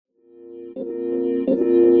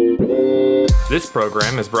This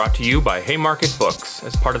program is brought to you by Haymarket Books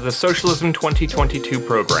as part of the Socialism 2022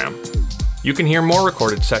 program. You can hear more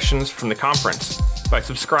recorded sessions from the conference by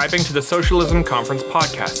subscribing to the Socialism Conference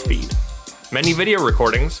podcast feed. Many video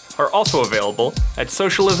recordings are also available at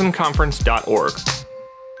socialismconference.org.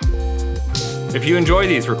 If you enjoy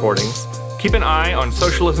these recordings, keep an eye on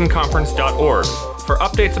socialismconference.org for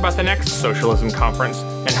updates about the next Socialism Conference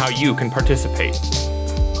and how you can participate.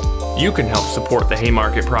 You can help support the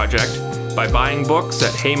Haymarket Project by buying books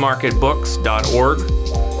at haymarketbooks.org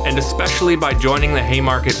and especially by joining the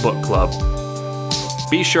Haymarket Book Club.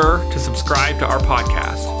 Be sure to subscribe to our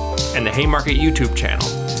podcast and the Haymarket YouTube channel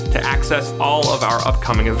to access all of our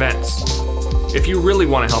upcoming events. If you really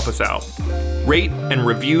want to help us out, rate and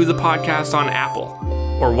review the podcast on Apple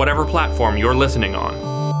or whatever platform you're listening on.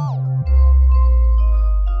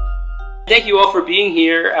 Thank you all for being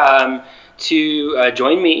here to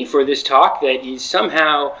join me for this talk that is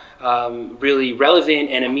somehow really relevant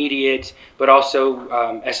and immediate, but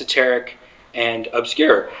also esoteric and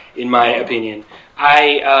obscure, in my opinion.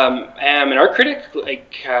 I am an art critic.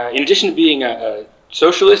 In addition to being a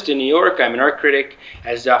socialist in New York, I'm an art critic,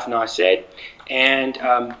 as Daphna said, and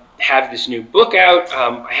have this new book out.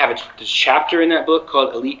 I have this chapter in that book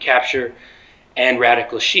called Elite Capture and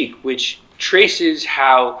Radical Chic, which traces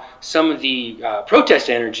how some of the protest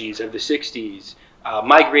energies of the 60s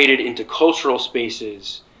migrated into cultural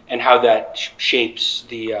spaces and how that shapes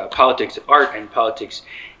the politics of art and politics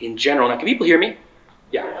in general. Now, can people hear me?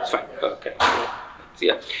 Yeah, it's fine. Okay.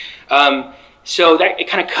 Yeah. So that it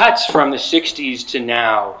kind of cuts from the 60s to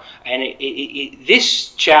now, and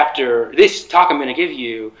this chapter, this talk I'm going to give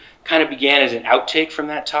you, kind of began as an outtake from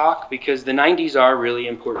that talk because the 90s are a really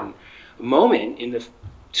important moment in the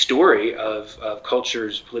story of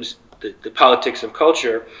culture's the politics of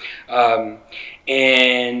culture, so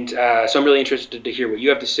I'm really interested to hear what you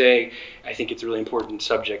have to say. I think it's a really important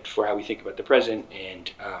subject for how we think about the present, and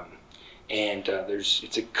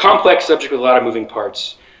it's a complex subject with a lot of moving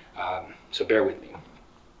parts, so bear with me.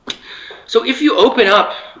 So if you open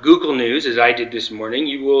up Google News, as I did this morning,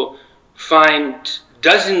 you will find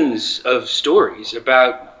dozens of stories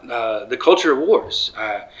about the culture wars.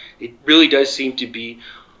 It really does seem to be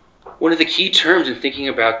one of the key terms in thinking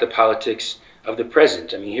about the politics of the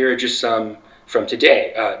present. I mean, here are just some from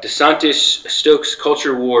today. DeSantis stokes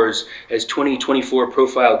culture wars as 2024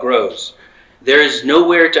 profile grows. There is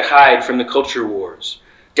nowhere to hide from the culture wars.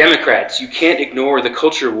 Democrats, you can't ignore the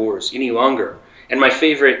culture wars any longer. And my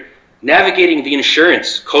favorite, navigating the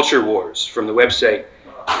insurance culture wars from the website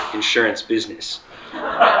Insurance Business.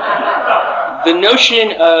 The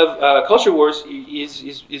notion of culture wars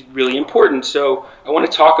is really important, so I want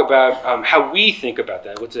to talk about how we think about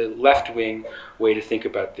that. What's a left-wing way to think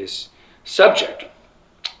about this subject?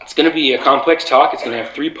 It's going to be a complex talk. It's going to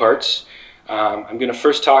have three parts. I'm going to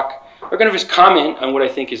first just comment on what I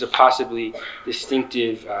think is a possibly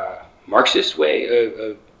distinctive Marxist way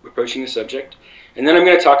of approaching the subject. And then I'm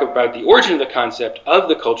going to talk about the origin of the concept of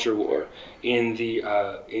the culture war in the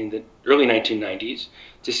early 1990s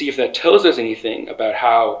to see if that tells us anything about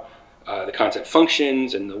how the concept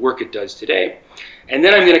functions and the work it does today. And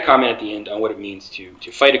then I'm going to comment at the end on what it means to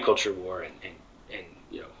fight a culture war and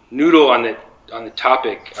noodle on the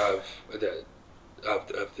topic of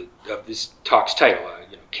this talk's title.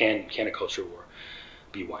 Can a culture war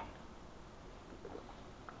be won?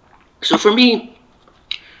 So for me,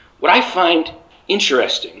 what I find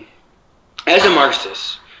interesting as a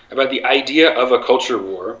Marxist about the idea of a culture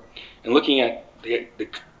war and looking at the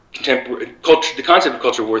contemporary culture, the concept of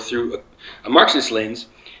culture war through a Marxist lens,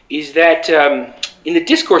 is that in the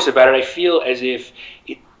discourse about it, I feel as if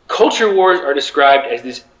culture wars are described as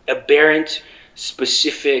this aberrant,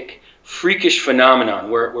 specific, freakish phenomenon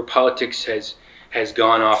where politics has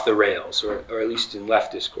gone off the rails, or at least in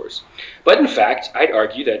left discourse. But in fact, I'd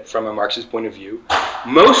argue that from a Marxist point of view,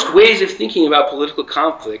 most ways of thinking about political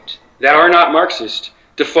conflict that are not Marxist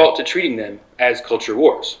default to treating them as culture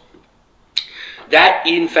wars. That,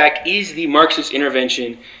 in fact, is the Marxist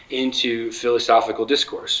intervention into philosophical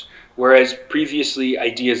discourse, whereas previously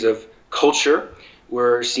ideas of culture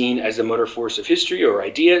were seen as the motor force of history or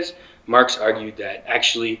ideas. Marx argued that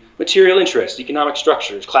actually material interests, economic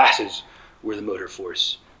structures, classes were the motor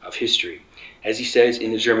force of history. As he says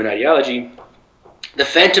in the German Ideology, the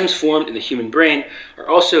phantoms formed in the human brain are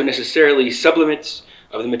also necessarily sublimits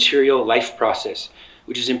of the material life process,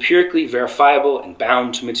 which is empirically verifiable and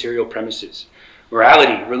bound to material premises.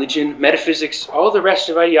 Morality, religion, metaphysics, all the rest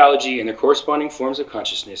of ideology and their corresponding forms of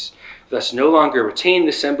consciousness thus no longer retain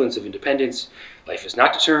the semblance of independence. Life is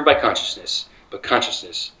not determined by consciousness, but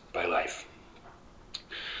consciousness by life.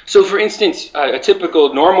 So, for instance, a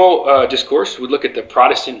typical normal discourse would look at the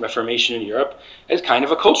Protestant Reformation in Europe as kind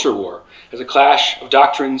of a culture war, as a clash of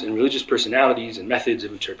doctrines and religious personalities and methods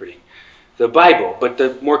of interpreting the Bible. But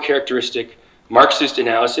the more characteristic Marxist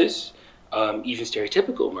analysis, even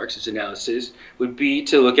stereotypical Marxist analysis, would be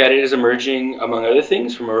to look at it as emerging, among other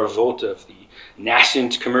things, from a revolt of the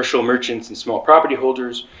nascent commercial merchants and small property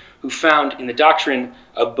holders who found in the doctrine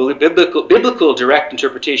of biblical direct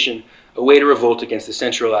interpretation a way to revolt against the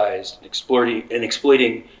centralized and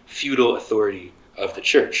exploiting feudal authority of the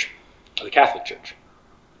church, of the Catholic Church.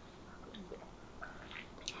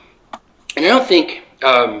 And I don't think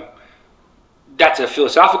that's a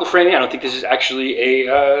philosophical framing. I don't think this is actually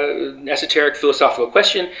an esoteric philosophical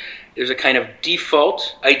question. There's a kind of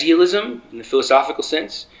default idealism in the philosophical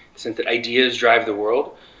sense, the sense that ideas drive the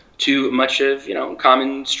world, to much of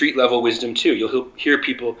common street level wisdom too. You'll hear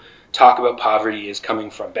people talk about poverty as coming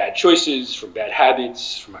from bad choices, from bad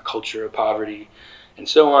habits, from a culture of poverty, and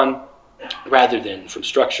so on, rather than from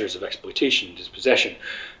structures of exploitation and dispossession.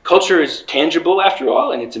 Culture is tangible, after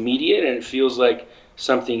all, and it's immediate, and it feels like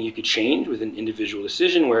something you could change with an individual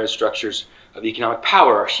decision, whereas structures of economic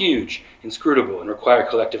power are huge, inscrutable, and require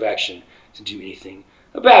collective action to do anything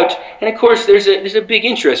about. And of course, there's a big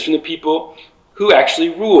interest from the people who actually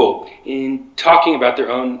rule in not talking about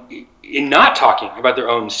their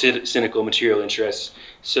own cynical material interests.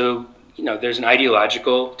 So, there's an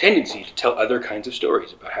ideological tendency to tell other kinds of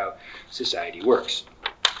stories about how society works,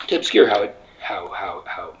 to obscure how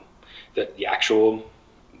the actual,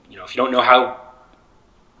 if you don't know how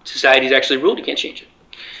society is actually ruled, you can't change it.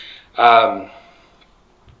 In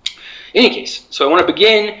any case, so I want to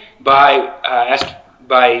begin by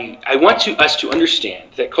I want us to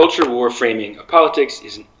understand that culture war framing of politics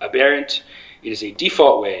is aberrant. It is a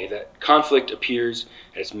default way that conflict appears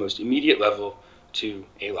at its most immediate level to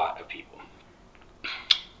a lot of people.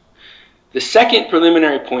 The second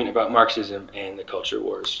preliminary point about Marxism and the culture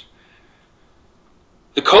wars.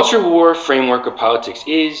 The culture war framework of politics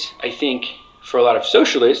is, I think, for a lot of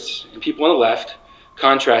socialists and people on the left,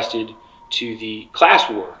 contrasted to the class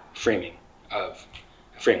war framing of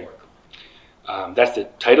a framework. That's the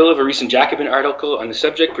title of a recent Jacobin article on the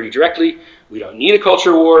subject pretty directly. We don't need a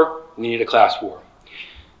culture war, we need a class war.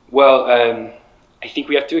 Well, I think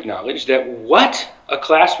we have to acknowledge that what a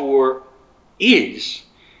class war is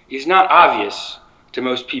not obvious to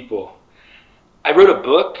most people. I wrote a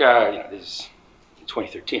book, this is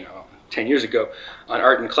 2013, 10 years ago, on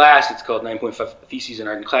art and class. It's called 9.5 Theses on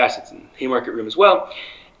Art and Class. It's in Haymarket Room as well.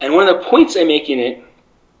 And one of the points I make in it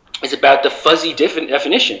is about the fuzzy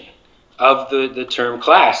definition of the term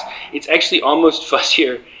class. It's actually almost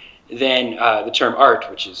fuzzier than the term art,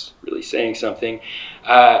 which is really saying something.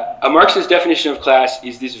 A Marxist definition of class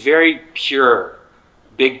is this very pure,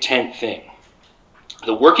 big tent thing.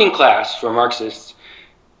 The working class, for Marxists,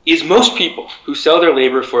 is most people who sell their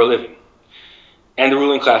labor for a living, and the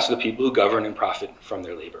ruling class are the people who govern and profit from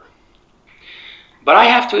their labor. But I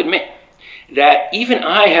have to admit that even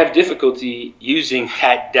I have difficulty using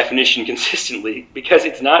that definition consistently, because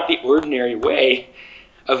it's not the ordinary way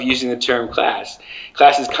of using the term class.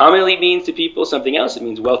 Classes commonly means to people something else. It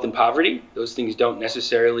means wealth and poverty. Those things don't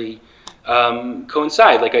necessarily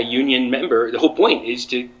coincide. Like a union member, the whole point is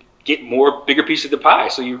to get bigger piece of the pie,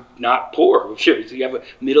 so you're not poor. So you have a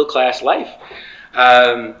middle class life.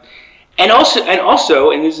 And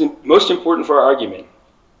also, and this is most important for our argument,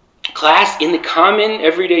 class in the common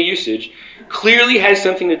everyday usage clearly has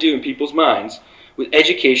something to do in people's minds with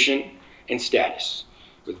education and status,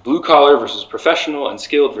 with blue collar versus professional, and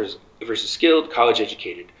skilled versus skilled, college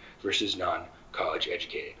educated versus non-college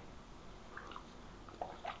educated.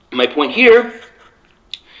 My point here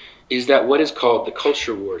is that what is called the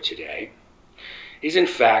culture war today is in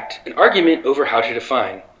fact an argument over how to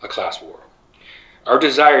define a class war. Our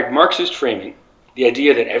desired Marxist framing, the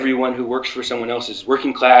idea that everyone who works for someone else is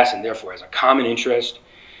working class and therefore has a common interest,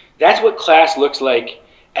 that's what class looks like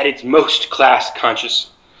at its most class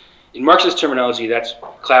conscious. In Marxist terminology, that's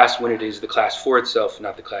class when it is the class for itself,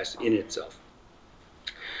 not the class in itself.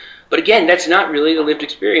 But again, that's not really the lived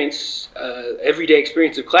experience, everyday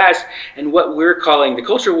experience of class, and what we're calling the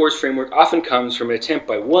culture wars framework often comes from an attempt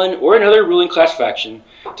by one or another ruling class faction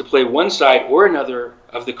to play one side or another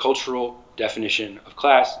of the cultural definition of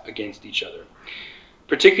class against each other.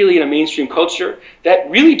 Particularly in a mainstream culture that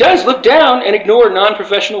really does look down and ignore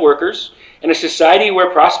non-professional workers, and a society where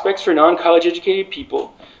prospects for non-college educated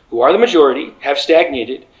people, who are the majority, have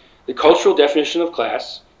stagnated, the cultural definition of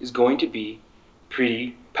class is going to be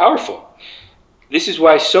pretty powerful. This is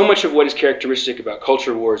why so much of what is characteristic about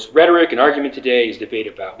culture wars rhetoric and argument today is debate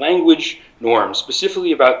about language norms,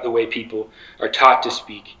 specifically about the way people are taught to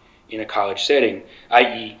speak in a college setting,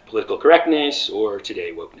 i.e. political correctness or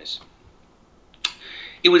today wokeness.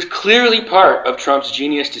 It was clearly part of Trump's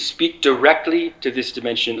genius to speak directly to this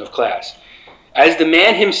dimension of class. As the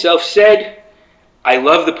man himself said, "I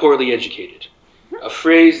love the poorly educated," a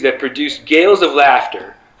phrase that produced gales of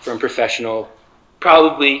laughter from professional,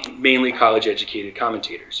 probably mainly college-educated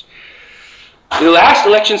commentators. In the last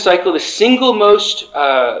election cycle, the single most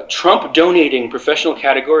Trump-donating professional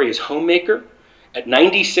category is homemaker, at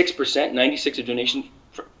 96%,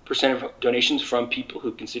 96% of donations from people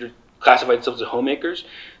who classified themselves as homemakers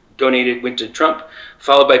went to Trump,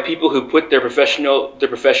 followed by people who put their profession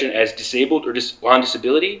as disabled or on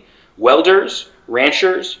disability, welders,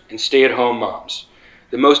 ranchers, and stay-at-home moms.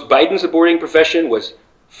 The most Biden-supporting profession was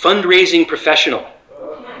fundraising professional,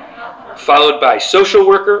 followed by social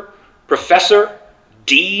worker, professor,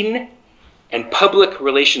 dean, and public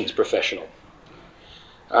relations professional.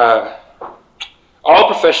 All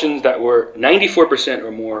professions that were 94%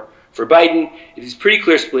 or more for Biden. It is a pretty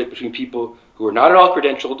clear split between people who are not at all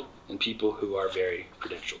credentialed and people who are very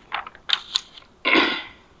credentialed.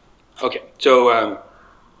 Okay, so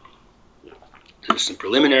some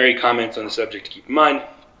preliminary comments on the subject to keep in mind.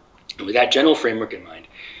 And with that general framework in mind,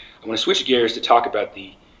 I want to switch gears to talk about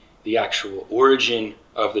the actual origin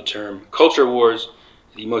of the term culture wars,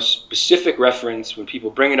 the most specific reference when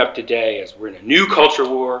people bring it up today as we're in a new culture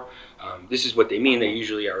war. This is what they mean. They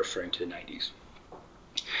usually are referring to the 90s.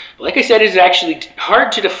 Like I said, it is actually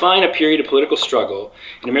hard to define a period of political struggle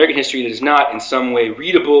in American history that is not in some way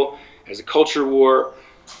readable as a culture war.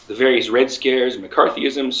 The various Red Scares and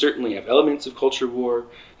McCarthyism certainly have elements of culture war.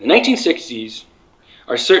 The 1960s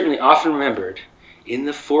are certainly often remembered in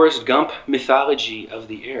the Forrest Gump mythology of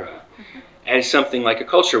the era as something like a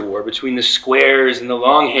culture war between the squares and the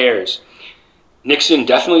long hairs. Nixon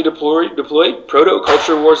definitely deployed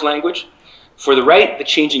proto-culture wars language. For the right, the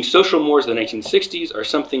changing social mores of the 1960s are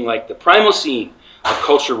something like the primal scene of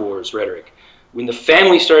culture wars rhetoric, when the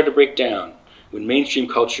family started to break down, when mainstream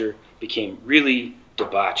culture became really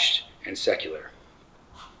debauched and secular.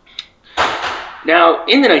 Now,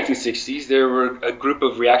 in the 1960s, there were a group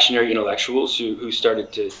of reactionary intellectuals who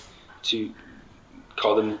started to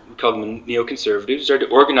call them neoconservatives, started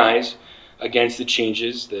to organize against the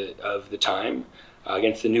changes of the time,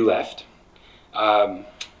 against the New Left.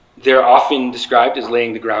 They're often described as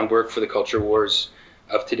laying the groundwork for the culture wars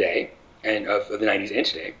of today, and of the 90s and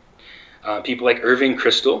today. People like Irving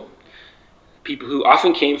Kristol, people who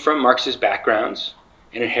often came from Marxist backgrounds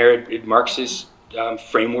and inherited Marxist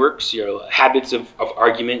frameworks, habits of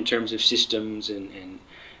argument in terms of systems and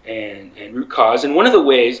root cause. And one of the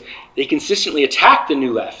ways they consistently attacked the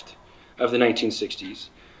New Left of the 1960s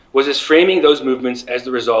was as framing those movements as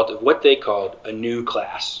the result of what they called a new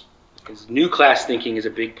class. Because new class thinking is a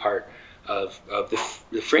big part of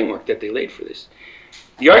the framework that they laid for this.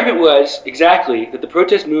 The argument was exactly that the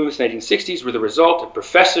protest movements in the 1960s were the result of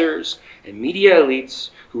professors and media elites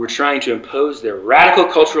who were trying to impose their radical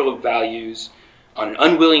cultural values on an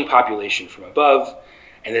unwilling population from above,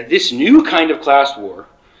 and that this new kind of class war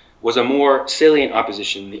was a more salient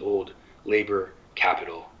opposition than the old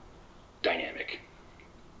labor-capital dynamic.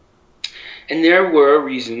 And there were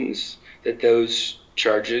reasons that those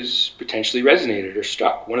charges potentially resonated or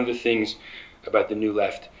stuck. One of the things about the New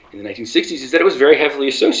Left in the 1960s is that it was very heavily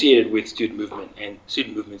associated with student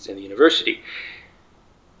movements in the university.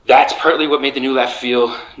 That's partly what made the New Left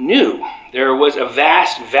feel new. There was a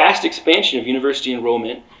vast expansion of university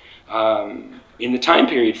enrollment in the time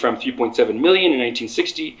period from 3.7 million in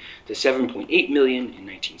 1960 to 7.8 million in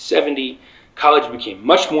 1970. College became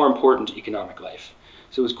much more important to economic life.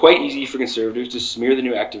 So it was quite easy for conservatives to smear the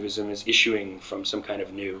new activism as issuing from some kind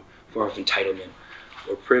of new form of entitlement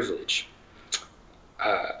or privilege.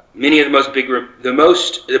 Many of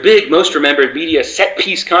the most remembered media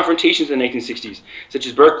set-piece confrontations in the 1960s, such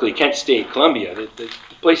as Berkeley, Kent State, Columbia, the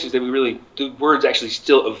places that the words actually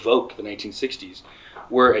still evoke the 1960s,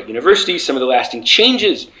 were at universities. Some of the lasting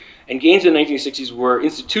changes and gains in the 1960s were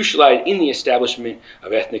institutionalized in the establishment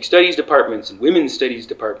of ethnic studies departments and women's studies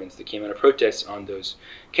departments that came out of protests on those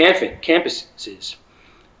campuses.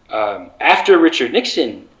 After Richard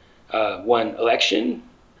Nixon won election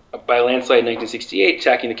by a landslide in 1968,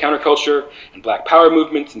 attacking the counterculture and black power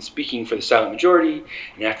movements and speaking for the silent majority,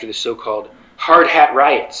 and after the so-called hard hat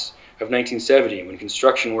riots of 1970, when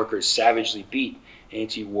construction workers savagely beat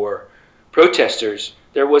anti-war protesters,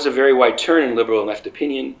 there was a very wide turn in liberal and left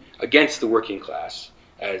opinion against the working class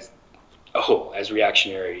as a whole, as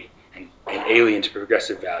reactionary and alien to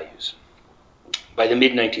progressive values. By the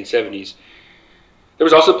mid-1970s, there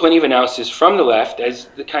was also plenty of analysis from the left as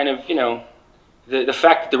the kind of, the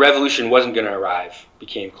fact that the revolution wasn't going to arrive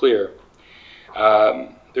became clear.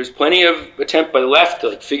 There's plenty of attempt by the left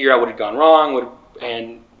to figure out what had gone wrong,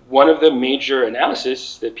 and one of the major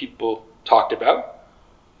analysis that people talked about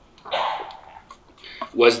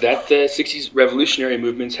was that the 60s revolutionary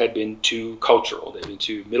movements had been too cultural. They'd been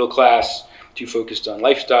too middle class, too focused on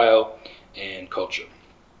lifestyle and culture.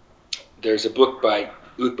 There's a book by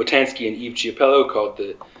Luc Boltanski and Yves Chiapello called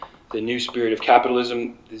The New Spirit of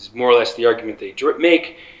Capitalism. This is more or less the argument they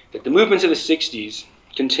make, that the movements of the 60s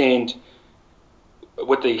contained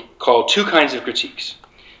what they call two kinds of critiques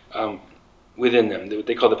within them. What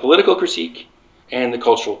they call the political critique and the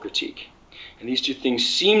cultural critique. And these two things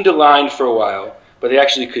seemed aligned for a while, but they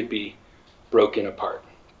actually could be broken apart.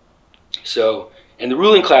 And the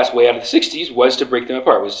ruling class way out of the 60s was to break them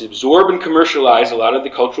apart, was to absorb and commercialize a lot of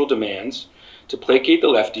the cultural demands, to placate the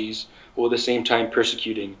lefties, while at the same time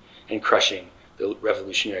persecuting and crushing the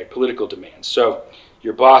revolutionary political demands. So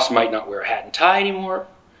your boss might not wear a hat and tie anymore.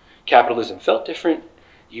 Capitalism felt different,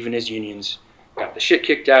 even as unions got the shit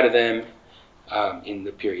kicked out of them in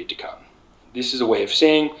the period to come. This is a way of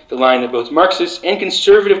saying the line that both Marxists and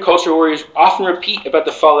conservative culture warriors often repeat about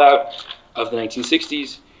the fallout of the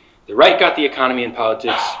 1960s. The right got the economy and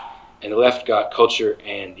politics, and the left got culture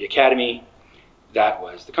and the academy. That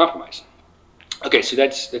was the compromise. Okay, so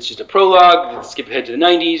that's just a prologue. Let's skip ahead to the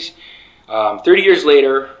 90s. 30 years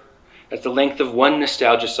later, that's the length of one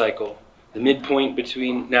nostalgia cycle, the midpoint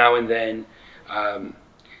between now and then.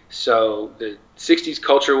 So the 60s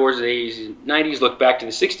culture wars, the 80s and 90s look back to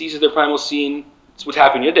the 60s as their primal scene. It's what's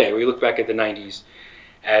happening today. We look back at the 90s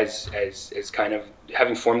as kind of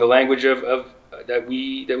having formed the language of that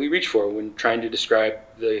we reach for when trying to describe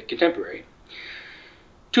the contemporary.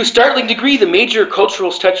 To a startling degree, the major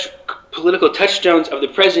political touchstones of the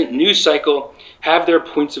present news cycle have their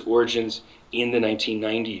points of origins in the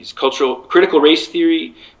 1990s. Critical race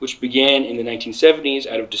theory, which began in the 1970s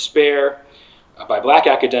out of despair by black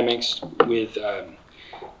academics with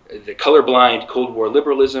the colorblind Cold War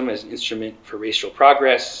liberalism as an instrument for racial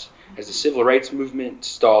progress, as the civil rights movement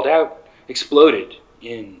stalled out, exploded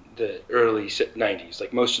in the early 90s.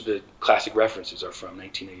 Like most of the classic references are from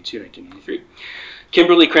 1992, 1993.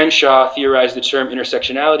 Kimberly Crenshaw theorized the term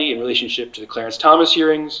intersectionality in relationship to the Clarence Thomas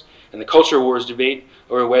hearings and the culture wars debate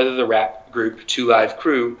over whether the rap group Two Live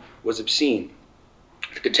Crew was obscene.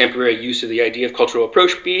 The contemporary use of the idea of cultural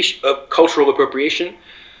appropriation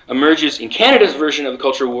emerges in Canada's version of the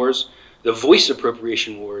culture wars, the voice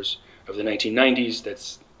appropriation wars of the 1990s.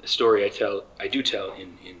 That's a story I do tell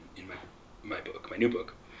in my book, my new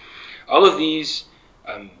book. All of these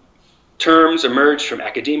terms emerged from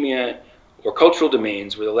academia or cultural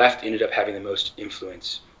domains where the left ended up having the most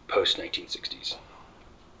influence post-1960s.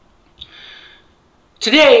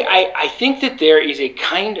 Today, I think that there is a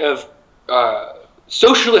kind of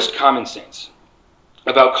socialist common sense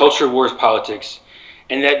about culture wars politics,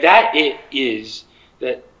 and that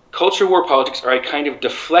culture war politics are a kind of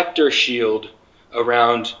deflector shield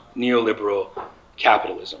around neoliberal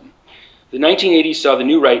capitalism. The 1980s saw the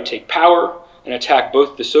new right take power and attack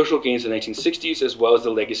both the social gains of the 1960s as well as the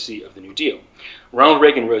legacy of the New Deal. Ronald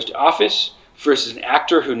Reagan rose to office, first as an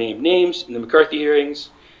actor who named names in the McCarthy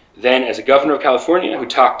hearings, then as a governor of California who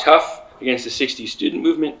talked tough against the 60s student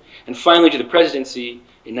movement, and finally to the presidency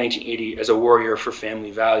in 1980 as a warrior for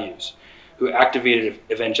family values, who activated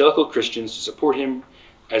evangelical Christians to support him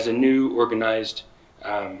as a new organized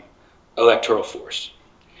electoral force.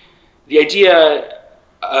 The idea,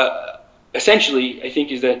 essentially, I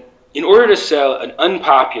think, is that in order to sell an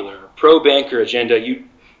unpopular pro-banker agenda,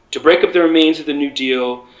 to break up the remains of the New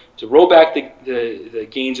Deal, to roll back the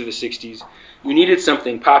gains of the 60s, you needed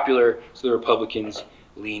something popular, so the Republicans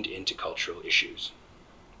leaned into cultural issues.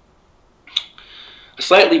 A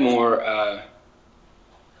slightly more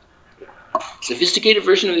sophisticated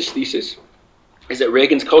version of this thesis is that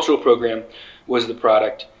Reagan's cultural program was the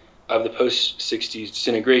product of the post-60s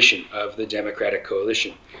disintegration of the Democratic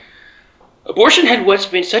coalition. Abortion had once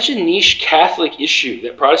been such a niche Catholic issue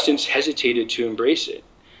that Protestants hesitated to embrace it.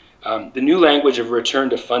 The new language of return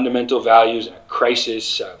to fundamental values and a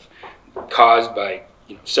crisis caused by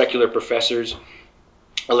secular professors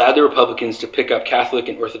allowed the Republicans to pick up Catholic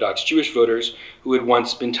and Orthodox Jewish voters who had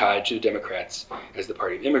once been tied to the Democrats as the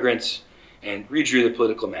party of immigrants, and redrew the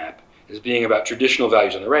political map as being about traditional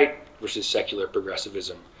values on the right versus secular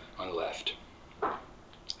progressivism on the left.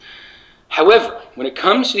 However, when it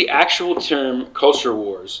comes to the actual term culture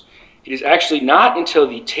wars, it is actually not until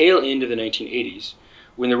the tail end of the 1980s,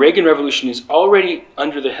 when the Reagan Revolution is already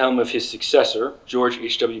under the helm of his successor, George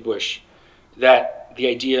H.W. Bush, that the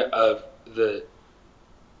idea of the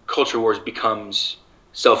culture wars becomes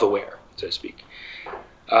self-aware, so to speak.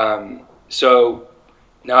 So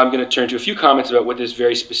now I'm going to turn to a few comments about what this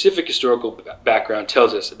very specific historical background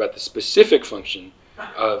tells us about the specific function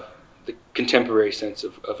of the contemporary sense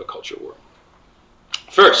of a culture war.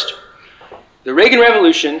 First, the Reagan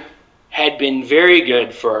Revolution had been very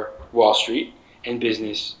good for Wall Street and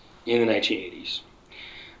business in the 1980s.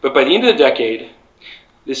 But by the end of the decade,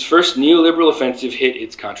 this first neoliberal offensive hit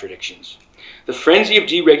its contradictions. The frenzy of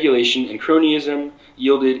deregulation and cronyism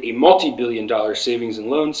yielded a multi-billion-dollar savings and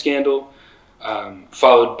loan scandal,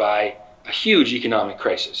 followed by a huge economic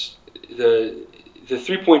crisis. The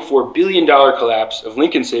 $3.4 billion collapse of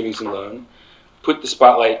Lincoln Savings and Loan put the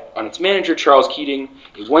spotlight on its manager, Charles Keating,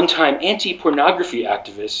 a one-time anti-pornography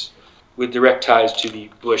activist with direct ties to the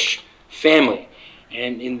Bush family.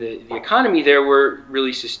 And in the economy, there were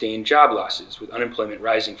really sustained job losses, with unemployment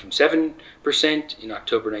rising from 7% in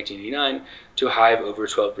October 1989 to a high of over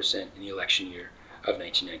 12% in the election year of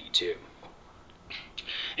 1992.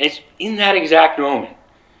 And it's in that exact moment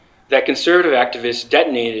that conservative activists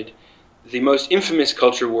detonated the most infamous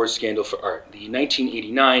culture wars scandal for art, the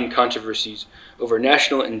 1989 controversies over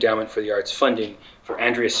National Endowment for the Arts funding for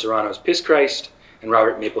Andreas Serrano's Piss Christ and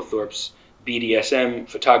Robert Mapplethorpe's BDSM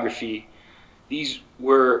photography. These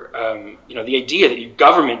were, the idea that your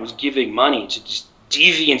government was giving money to just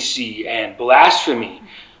deviancy and blasphemy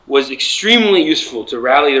was extremely useful to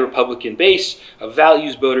rally the Republican base of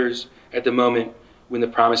values voters at the moment when the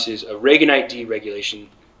promises of Reaganite deregulation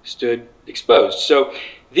stood exposed. So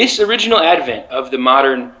this original advent of the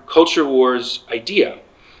modern culture wars idea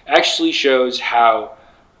actually shows how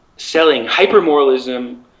selling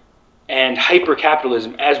hypermoralism and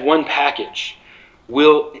hypercapitalism as one package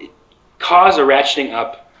will cause a ratcheting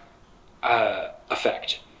up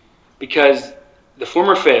effect, because the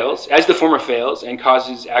former fails and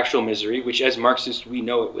causes actual misery, which as Marxists we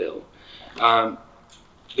know it will.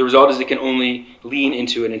 The result is it can only lean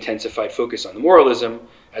into an intensified focus on the moralism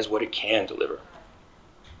as what it can deliver.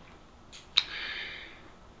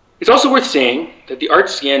 It's also worth saying that the art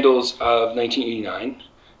scandals of 1989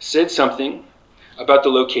 said something about the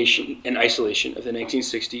location and isolation of the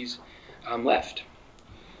 1960s left.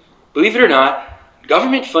 Believe it or not,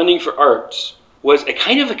 government funding for arts was a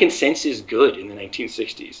kind of a consensus good in the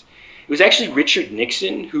 1960s. It was actually Richard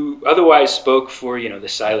Nixon, who otherwise spoke for, the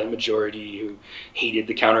silent majority, who hated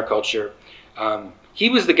the counterculture. He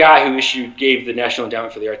was the guy who gave the National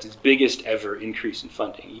Endowment for the Arts its biggest ever increase in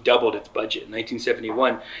funding. He doubled its budget in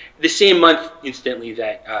 1971, the same month, incidentally,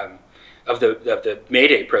 that of the May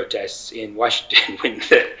Day protests in Washington, when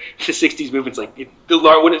the 60s movement's I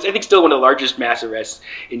think still one of the largest mass arrests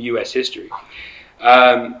in U.S. history.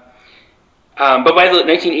 But by the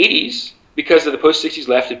 1980s, because of the post-60s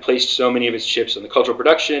left had placed so many of its chips on the cultural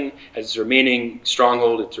production as its remaining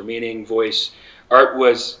stronghold, its remaining voice, art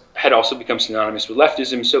had also become synonymous with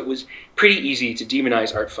leftism, so it was pretty easy to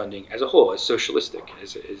demonize art funding as a whole, as socialistic,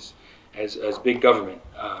 as big government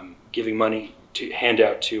giving money to hand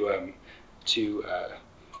out to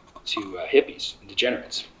hippies and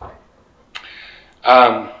degenerates.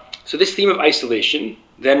 So this theme of isolation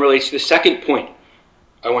then relates to the second point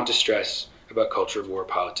I want to stress about culture of war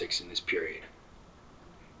politics in this period.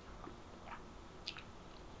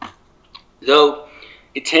 Though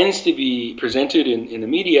it tends to be presented in the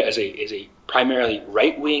media as a primarily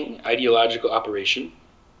right-wing ideological operation,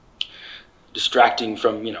 distracting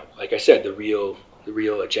from, like I said, the real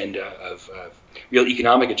agenda of real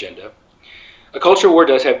economic agenda. A culture war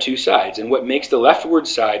does have two sides, and what makes the leftward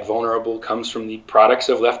side vulnerable comes from the products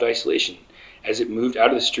of left isolation, as it moved out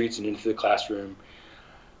of the streets and into the classroom,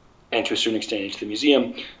 and to a certain extent into the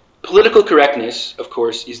museum. Political correctness, of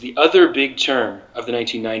course, is the other big term of the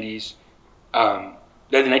 1990s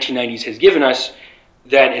that the 1990s has given us,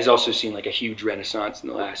 that has also seen a huge renaissance in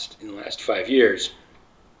the last 5 years.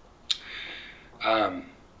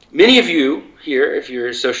 Many of you here, if you're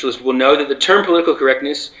a socialist, will know that the term political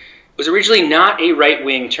correctness was originally not a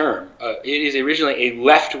right-wing term. It is originally a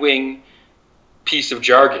left-wing piece of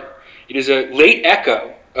jargon. It is a late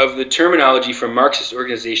echo of the terminology from Marxist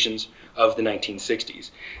organizations of the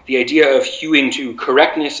 1960s. The idea of hewing to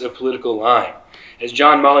correctness of political line. As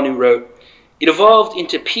John Molyneux wrote, it evolved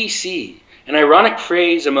into PC, an ironic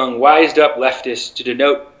phrase among wised-up leftists to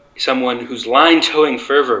denote someone whose line-towing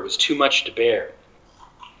fervor was too much to bear.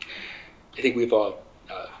 I think we've all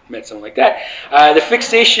met someone like that. The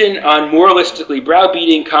fixation on moralistically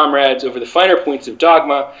browbeating comrades over the finer points of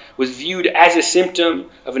dogma was viewed as a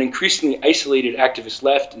symptom of an increasingly isolated activist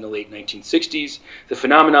left in the late 1960s, the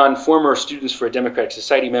phenomenon former Students for a Democratic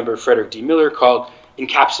Society member Frederick D. Miller called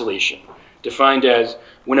encapsulation, defined as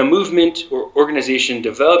when a movement or organization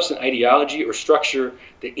develops an ideology or structure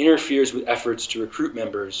that interferes with efforts to recruit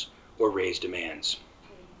members or raise demands.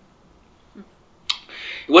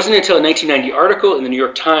 It wasn't until a 1990 article in the New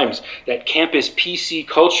York Times that campus PC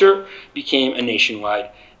culture became a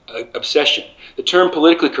nationwide obsession. The term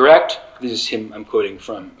politically correct, this is him, I'm quoting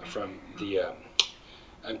from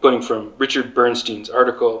Richard Bernstein's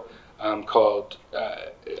article called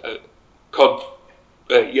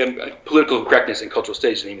Political Correctness and Cultural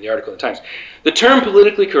Studies, the name of the article in the Times. The term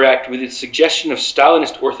politically correct, with its suggestion of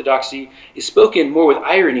Stalinist orthodoxy, is spoken more with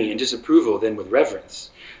irony and disapproval than with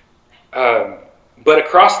reverence. But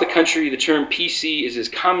across the country, the term PC, as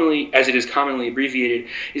it is commonly abbreviated,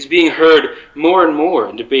 is being heard more and more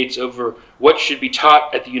in debates over what should be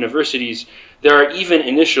taught at the universities. There are even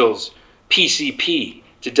initials PCP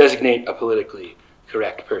to designate a politically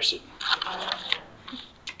correct person.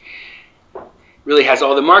 Really has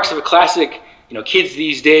all the marks of a classic, kids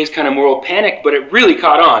these days kind of moral panic, but it really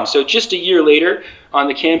caught on. So just a year later, on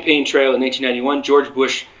the campaign trail in 1991, George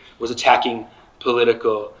Bush was attacking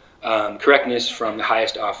political correctness from the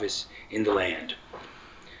highest office in the land.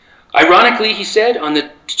 Ironically, he said, on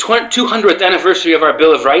the 200th anniversary of our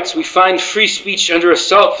Bill of Rights, we find free speech under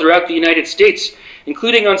assault throughout the United States,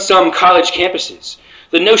 including on some college campuses.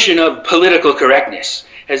 The notion of political correctness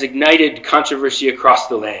has ignited controversy across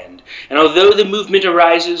the land, and although the movement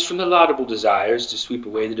arises from the laudable desires to sweep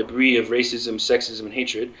away the debris of racism, sexism, and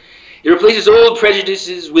hatred, it replaces old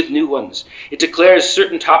prejudices with new ones. It declares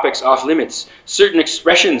certain topics off limits, certain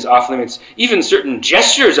expressions off limits, even certain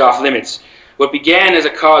gestures off limits. What began as a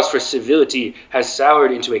cause for civility has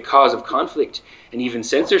soured into a cause of conflict and even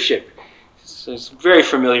censorship. So it's very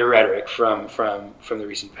familiar rhetoric from the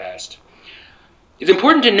recent past. It's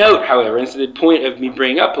important to note, however, and to the point of me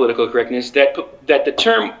bringing up political correctness, that the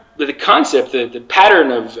term, the concept, the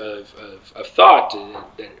pattern of thought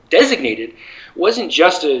designated wasn't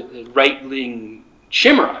just a right-wing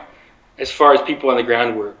chimera as far as people on the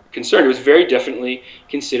ground were concerned. It was very definitely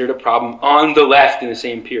considered a problem on the left in the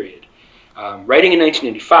same period. Writing in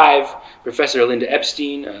 1985, Professor Linda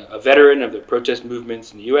Epstein, a veteran of the protest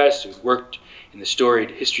movements in the U.S., who worked in the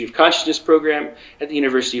storied History of Consciousness program at the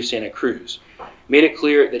University of Santa Cruz, made it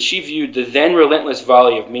clear that she viewed the then relentless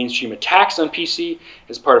volley of mainstream attacks on PC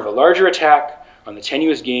as part of a larger attack on the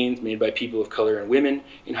tenuous gains made by people of color and women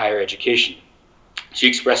in higher education. She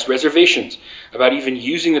expressed reservations about even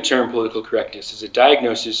using the term political correctness as a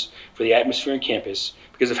diagnosis for the atmosphere on campus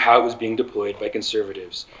because of how it was being deployed by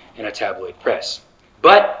conservatives and a tabloid press.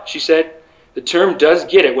 But, she said, the term does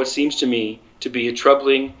get at what seems to me to be a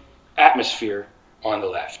troubling atmosphere on the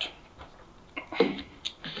left.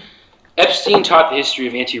 Epstein taught the history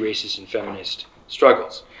of anti-racist and feminist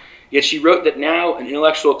struggles. Yet she wrote that now an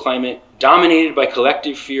intellectual climate dominated by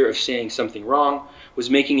collective fear of saying something wrong was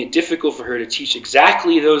making it difficult for her to teach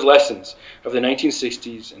exactly those lessons of the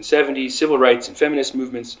 1960s and 70s civil rights and feminist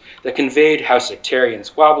movements that conveyed how sectarian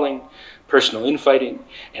squabbling, personal infighting,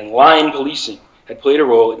 and line policing had played a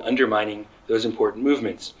role in undermining those important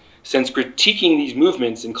movements, since critiquing these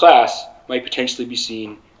movements in class might potentially be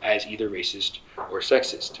seen as either racist or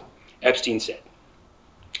sexist. Epstein said,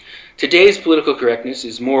 "Today's political correctness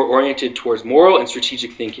is more oriented towards moral and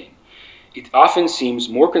strategic thinking. It often seems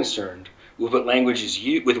more concerned with what language is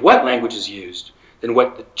used than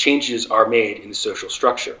what the changes are made in the social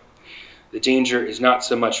structure. The danger is not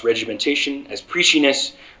so much regimentation as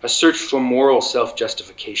preachiness, a search for moral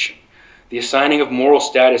self-justification, the assigning of moral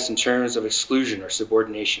status in terms of exclusion or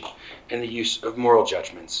subordination, and the use of moral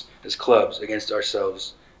judgments as clubs against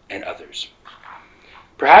ourselves and others."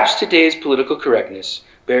 Perhaps today's political correctness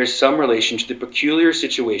bears some relation to the peculiar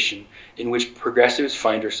situation in which progressives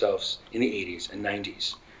find ourselves in the 80s and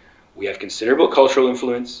 90s. We have considerable cultural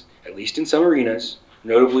influence, at least in some arenas,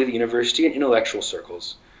 notably the university and intellectual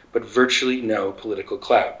circles, but virtually no political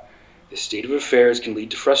clout. This state of affairs can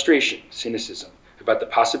lead to frustration, cynicism about the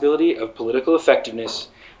possibility of political effectiveness,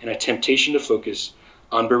 and a temptation to focus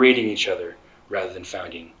on berating each other rather than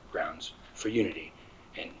finding grounds for unity.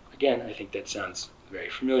 And again, I think that sounds very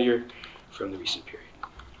familiar from the recent period.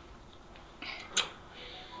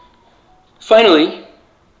 Finally,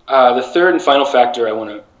 the third and final factor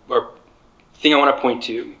thing I want to point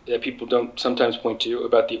to that people don't sometimes point to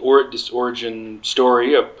about this origin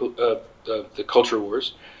story of the culture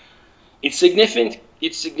wars. It's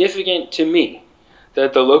significant to me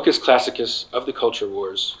that the locus classicus of the culture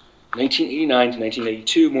wars, 1989 to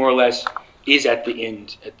 1982, more or less, is at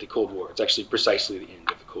the Cold War. It's actually precisely the end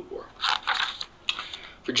of the Cold War.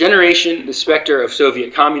 For generations, the specter of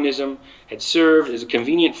Soviet communism had served as a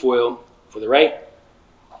convenient foil for the right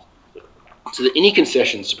so that any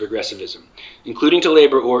concessions to progressivism, including to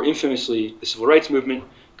labor or, infamously, the civil rights movement,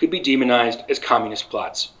 could be demonized as communist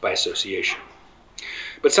plots by association.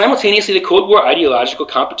 But simultaneously, the Cold War ideological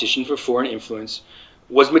competition for foreign influence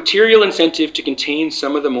was material incentive to contain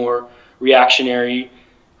some of the more reactionary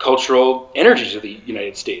cultural energies of the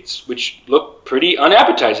United States, which looked pretty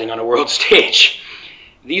unappetizing on a world stage.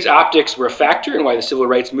 These optics were a factor in why the civil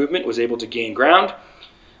rights movement was able to gain ground.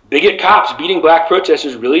 Bigot cops beating black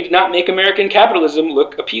protesters really did not make American capitalism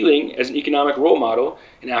look appealing as an economic role model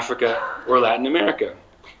in Africa or Latin America.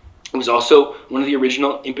 It was also one of the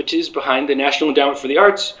original impetus behind the National Endowment for the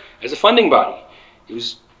Arts as a funding body. It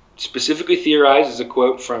was specifically theorized, as a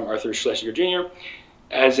quote from Arthur Schlesinger Jr.,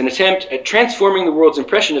 as an attempt at transforming the world's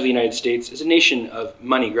impression of the United States as a nation of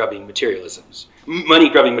money-grubbing materialists.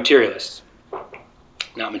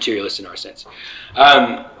 Not materialists in our sense.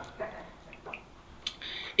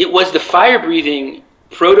 It was the fire-breathing,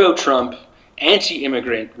 proto-Trump,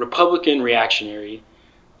 anti-immigrant, Republican reactionary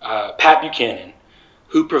Pat Buchanan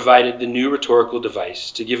who provided the new rhetorical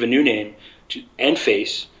device to give a new name and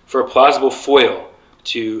face for a plausible foil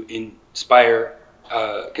to inspire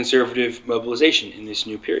conservative mobilization in this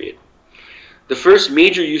new period. The first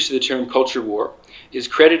major use of the term culture war is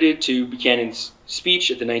credited to Buchanan's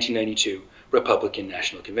speech at the 1992 Republican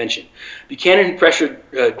National Convention. Buchanan pressured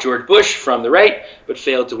George Bush from the right, but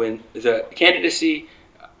failed to win the candidacy,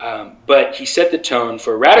 but he set the tone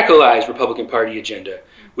for a radicalized Republican Party agenda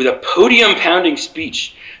with a podium-pounding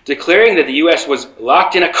speech declaring that the U.S. was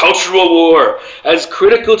locked in a cultural war as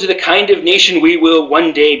critical to the kind of nation we will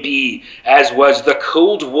one day be, as was the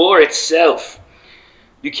Cold War itself.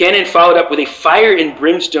 Buchanan followed up with a fire and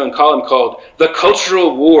brimstone column called The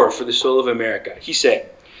Cultural War for the Soul of America. He said,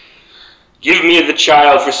 "Give me the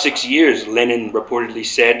child for 6 years," Lenin reportedly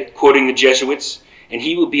said, quoting the Jesuits, "and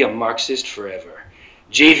he will be a Marxist forever."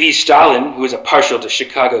 J.V. Stalin, who was a partial to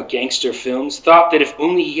Chicago gangster films, thought that if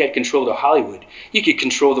only he had control of Hollywood, he could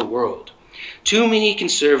control the world. Too many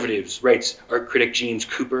conservatives, writes art critic James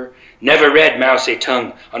Cooper, never read Mao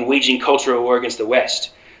Zedong on waging cultural war against the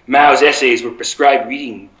West. Mao's essays were prescribed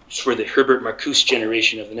reading for the Herbert Marcuse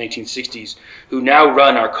generation of the 1960s, who now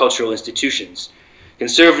run our cultural institutions.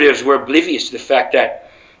 Conservatives were oblivious to the fact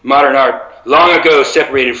that modern art, long ago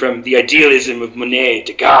separated from the idealism of Monet,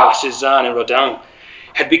 Degas, Cézanne, and Rodin,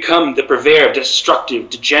 had become the purveyor of destructive,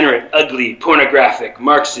 degenerate, ugly, pornographic,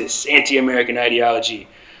 Marxist, anti-American ideology,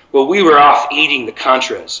 while we were off aiding the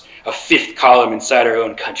Contras. A fifth column inside our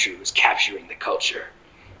own country was capturing the culture.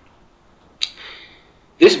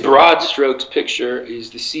 This broad strokes picture is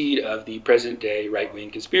the seed of the present-day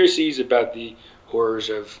right-wing conspiracies about the horrors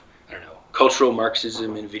of, cultural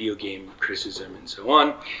Marxism and video game criticism and so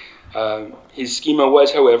on. His schema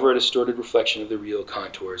was, however, a distorted reflection of the real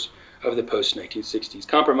contours of the post-1960s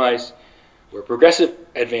compromise, where progressive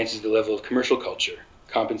advances the level of commercial culture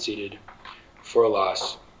compensated for a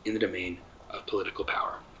loss in the domain of political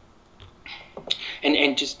power.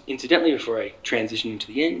 And just incidentally, before I transition to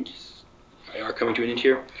the end, I are coming to an end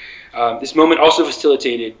here, this moment also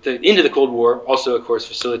facilitated, the end of the Cold War also, of course,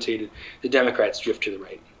 facilitated the Democrats' drift to the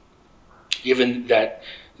right. Given that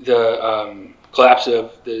the collapse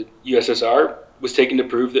of the USSR was taken to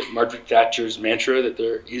prove that Margaret Thatcher's mantra that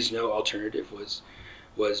there is no alternative was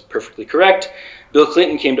perfectly correct. Bill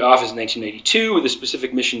Clinton came to office in 1992 with a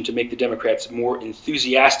specific mission to make the Democrats more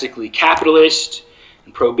enthusiastically capitalist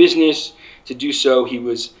and pro-business. To do so, he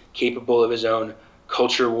was capable of his own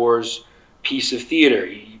culture wars piece of theater.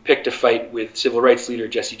 He picked a fight with civil rights leader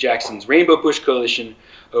Jesse Jackson's Rainbow Push Coalition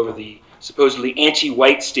over the supposedly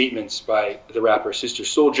anti-white statements by the rapper Sister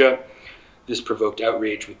Souljah. This provoked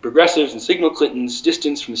outrage with progressives and signaled Clinton's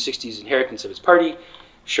distance from the 60s inheritance of his party,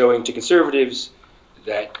 showing to conservatives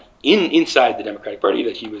that inside the Democratic Party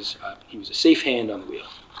that he was a safe hand on the wheel.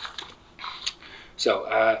 So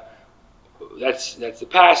that's the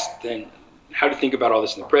past. Then how to think about all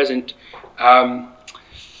this in the present. What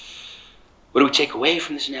do we take away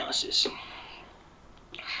from this analysis?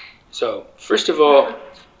 So first of all,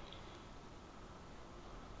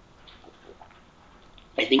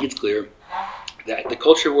 I think it's clear that the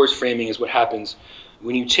culture wars framing is what happens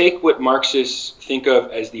when you take what Marxists think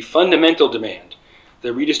of as the fundamental demand,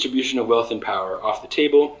 the redistribution of wealth and power, off the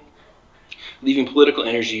table, leaving political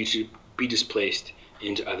energy to be displaced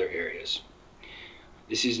into other areas.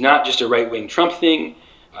 This is not just a right-wing Trump thing.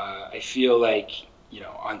 I feel like,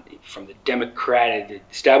 from the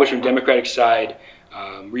establishment Democratic side,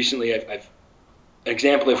 recently an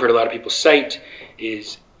example I've heard a lot of people cite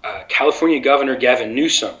is California Governor Gavin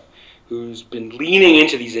Newsom, who's been leaning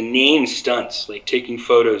into these inane stunts, like taking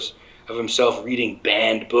photos of himself reading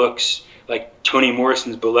banned books like Toni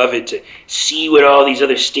Morrison's Beloved to see what all these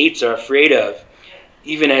other states are afraid of,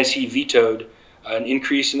 even as he vetoed an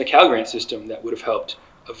increase in the Cal Grant system that would have helped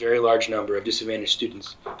a very large number of disadvantaged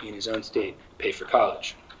students in his own state pay for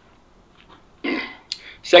college.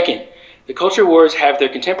 Second, the culture wars have their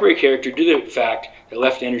contemporary character due to the fact that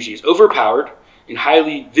left energy is overpowered in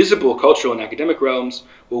highly visible cultural and academic realms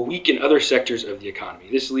will weaken other sectors of the economy.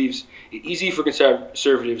 This leaves it easy for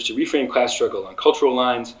conservatives to reframe class struggle on cultural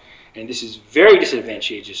lines, and this is very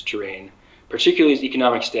disadvantageous terrain, particularly as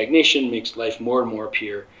economic stagnation makes life more and more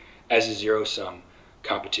appear as a zero-sum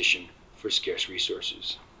competition for scarce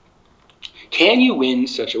resources. Can you win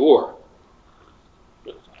such a war?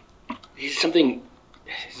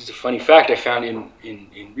 This is a funny fact I found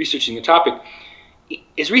in researching the topic.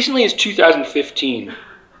 As recently as 2015,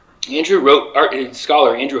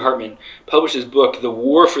 scholar Andrew Hartman published his book, The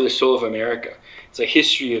War for the Soul of America. It's a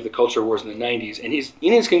history of the culture wars in the 90s. And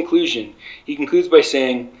in his conclusion, he concludes by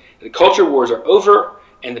saying the culture wars are over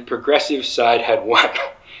and the progressive side had won.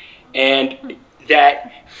 And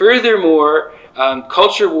that furthermore,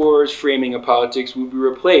 culture wars framing of politics will be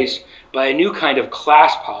replaced by a new kind of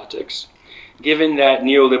class politics, given that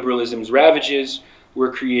neoliberalism's ravages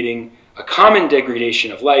were creating a common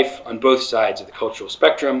degradation of life on both sides of the cultural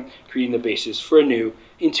spectrum, creating the basis for a new,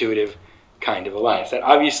 intuitive kind of alliance. That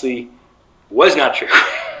obviously was not true.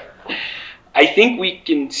 I think we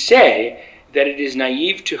can say that it is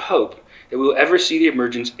naive to hope that we will ever see the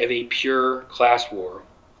emergence of a pure class war.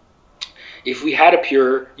 If we had a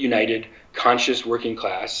pure, united, conscious working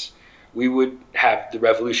class, we would have the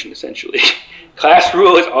revolution, essentially. Class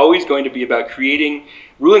rule is always going to be about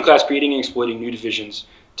ruling class creating and exploiting new divisions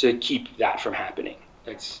to keep that from happening.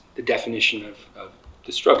 That's the definition of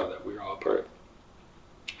the struggle that we're all a part of.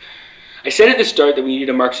 I said at the start that we needed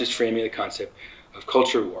a Marxist framing of the concept of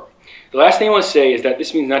culture war. The last thing I want to say is that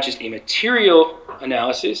this means not just a material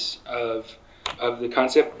analysis of the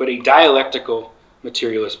concept, but a dialectical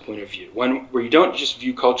materialist point of view, one where you don't just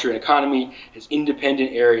view culture and economy as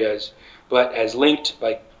independent areas, but as linked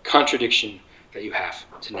by contradiction that you have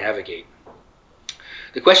to navigate.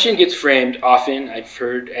 The question gets framed often, I've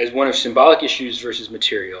heard, as one of symbolic issues versus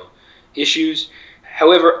material issues.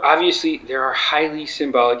 However, obviously, there are highly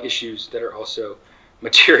symbolic issues that are also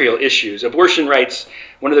material issues. Abortion rights,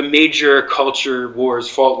 one of the major culture wars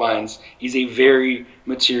fault lines, is a very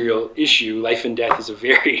material issue. Life and death is a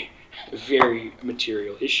very, very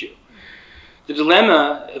material issue. The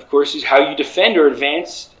dilemma, of course, is how you defend or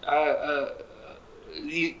advance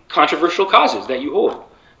the controversial causes that you hold.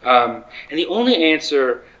 And the only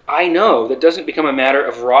answer I know that doesn't become a matter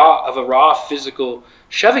of a raw physical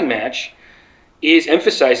shoving match is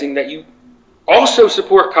emphasizing that you also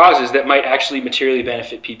support causes that might actually materially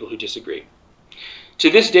benefit people who disagree. To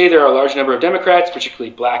this day, there are a large number of Democrats, particularly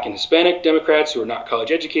Black and Hispanic Democrats who are not college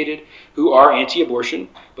educated, who are anti-abortion,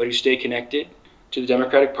 but who stay connected to the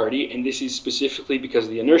Democratic Party, and this is specifically because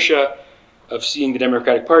of the inertia of seeing the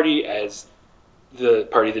Democratic Party as the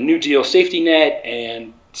party of the New Deal safety net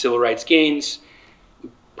and civil rights gains. We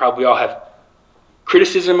probably all have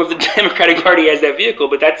criticism of the Democratic Party as that vehicle,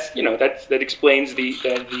 but that explains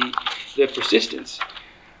the persistence.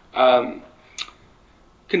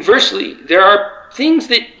 Conversely, there are things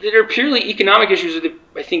that are purely economic issues that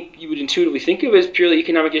I think you would intuitively think of as purely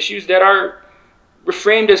economic issues that are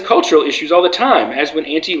reframed as cultural issues all the time, as when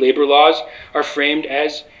anti-labor laws are framed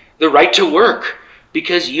as the right to work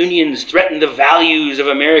because unions threaten the values of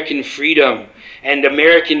American freedom and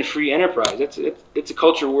American free enterprise. That's a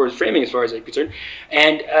culture war's framing as far as I'm concerned.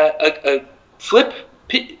 And a flip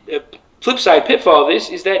side pitfall of this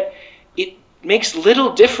is that it makes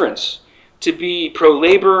little difference to be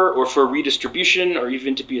pro-labor or for redistribution or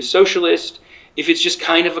even to be a socialist if it's just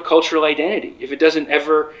kind of a cultural identity, if it doesn't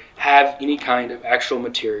ever have any kind of actual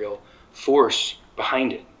material force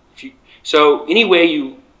behind it. So any way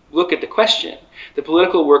you look at the question, the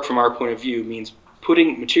political work from our point of view means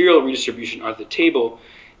putting material redistribution on the table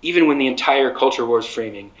even when the entire culture wars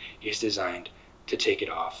framing is designed to take it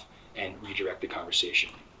off and redirect the conversation.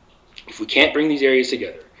 If we can't bring these areas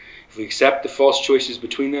together, if we accept the false choices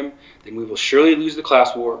between them, then we will surely lose the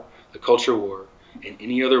class war, the culture war, and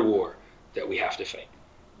any other war that we have to fight.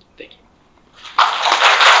 Thank you.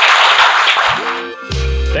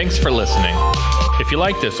 Thanks for listening. If you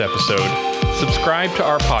like this episode, subscribe to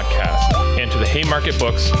our podcast and to the Haymarket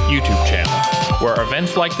Books YouTube channel, where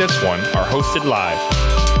events like this one are hosted live.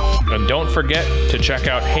 And don't forget to check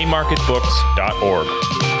out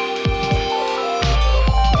haymarketbooks.org.